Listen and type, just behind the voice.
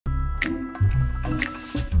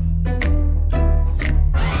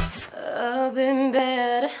Up in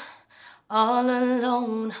bed, all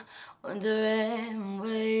alone, wondering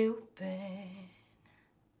where you've been.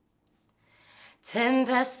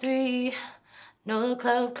 3:10, know the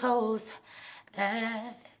club closed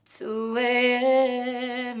at 2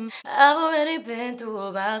 a.m. I've already been through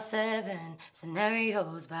about 7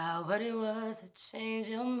 scenarios about what it was that changed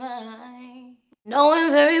your mind. Knowing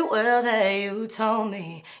very well that you told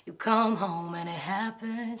me you come home and it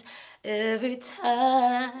happens every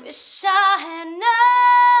time. Wish I had no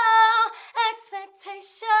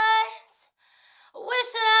expectations.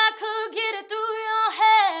 Wish that I could get it through your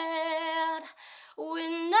head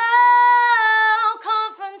with no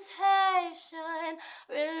confrontation.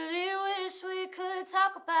 Really wish we could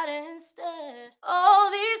talk about it instead. All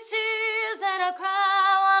these tears that I cry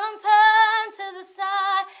while I'm turned to the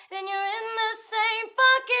side and you're in the same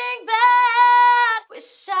fucking bed.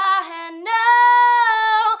 Wish I had no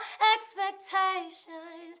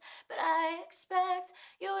expectations, but I expect,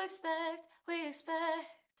 you expect, we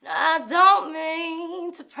expect. I don't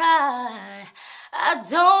mean to pry, I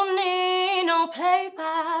don't need no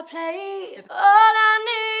play-by-play. All I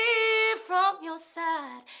need from your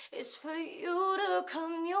side is for you to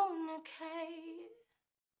communicate.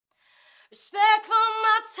 Respect for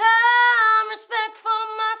my time, respect for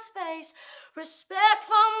my space, respect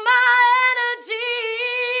for my energy.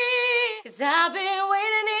 'Cause I've been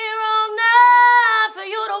waiting